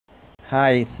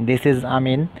Hi, this is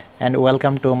Amin and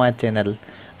welcome to my channel.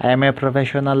 I am a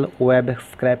professional web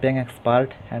scraping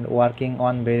expert and working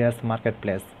on various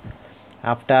marketplaces.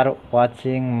 After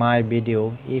watching my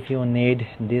video, if you need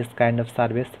this kind of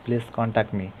service, please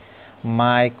contact me.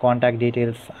 My contact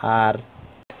details are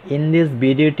in this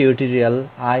video tutorial.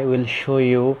 I will show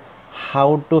you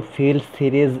how to fill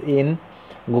series in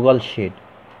Google Sheet.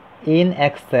 In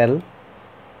Excel,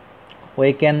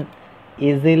 we can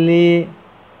easily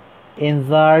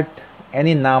insert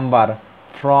any number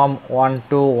from 1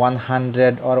 to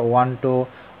 100 or 1 to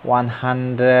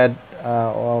 100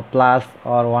 or plus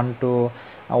or 1 to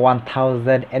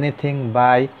 1000 anything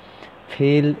by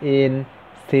fill in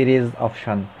series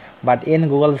option, but in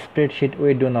Google Spreadsheet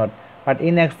we do not. But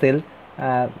in Excel,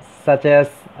 such as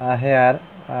here,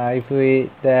 if we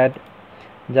that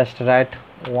just write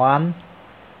 1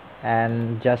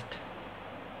 and just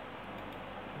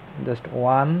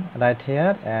one right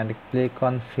here and click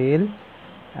on fill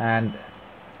and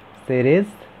series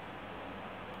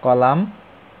column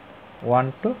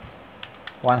 1 to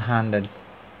 100,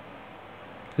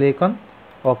 click on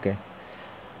OK.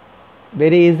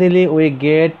 Very easily we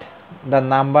get the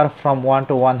number from 1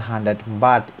 to 100,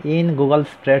 but in Google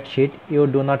Spreadsheet you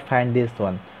do not find this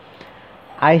one.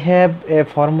 I have a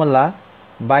formula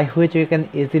by which you can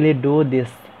easily do this.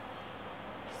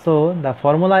 So the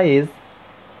formula is,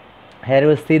 here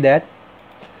you see that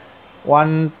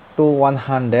 1 to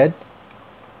 100.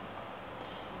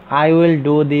 I will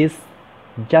do this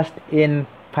just in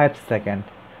 5 seconds.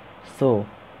 So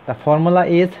the formula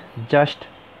is just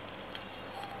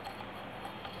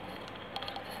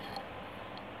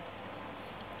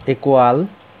equal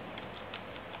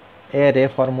array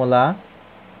formula,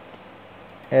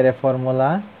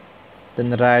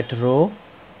 then write row,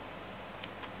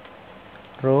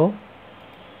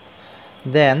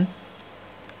 then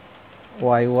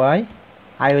YY.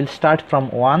 I will start from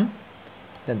 1,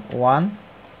 then 1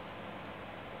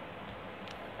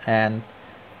 and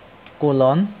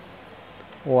colon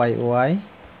YY,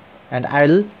 and I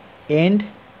will end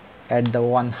at the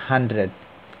 100.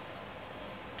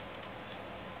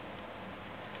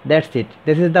 That's it.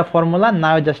 This is the formula.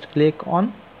 Now just click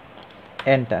on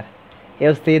enter.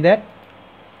 You see that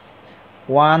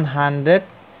 100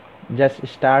 just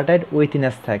started within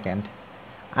a second.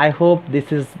 I hope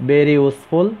this is very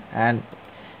useful, and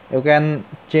you can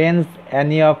change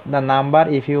any of the number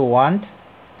if you want.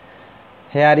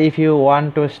 Here if you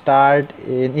want to start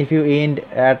in, if you end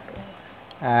at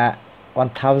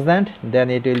 1000, then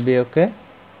it will be okay.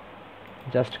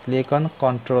 Just click on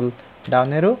control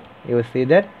down arrow, you will see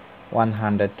that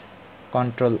 100,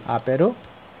 control up arrow,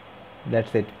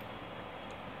 that's it.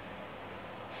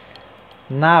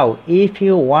 Now if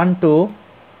you want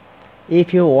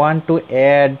to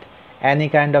add any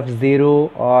kind of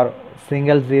zero or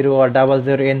single zero or double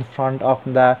zero in front of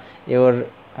your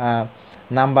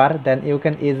number, then you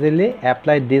can easily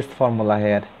apply this formula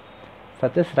here,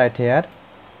 such as right here,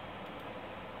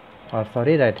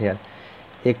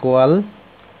 equal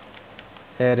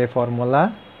array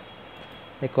formula,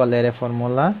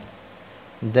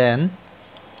 then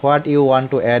what you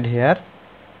want to add here,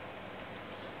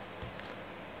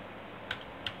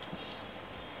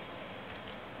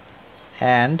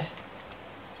 and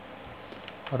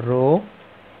row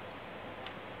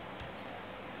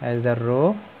as the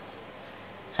row,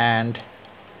 and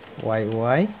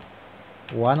YY,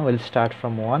 1 will start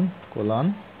from 1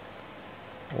 colon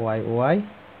YY,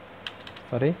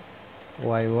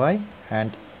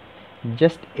 and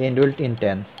just end it in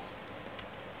 10.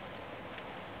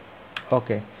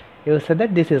 Okay, you said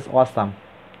that this is awesome.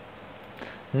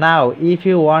 Now if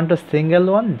you want a single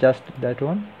one, just that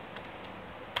one.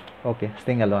 Okay,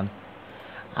 single one.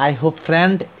 I hope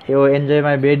friend you enjoy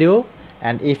my video,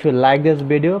 and if you like this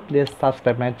video, please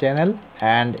subscribe my channel,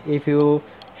 and if you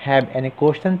have any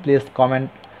question, please comment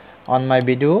on my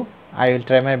video. I will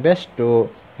try my best to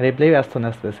reply as soon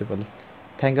as possible.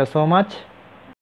 Thank you so much.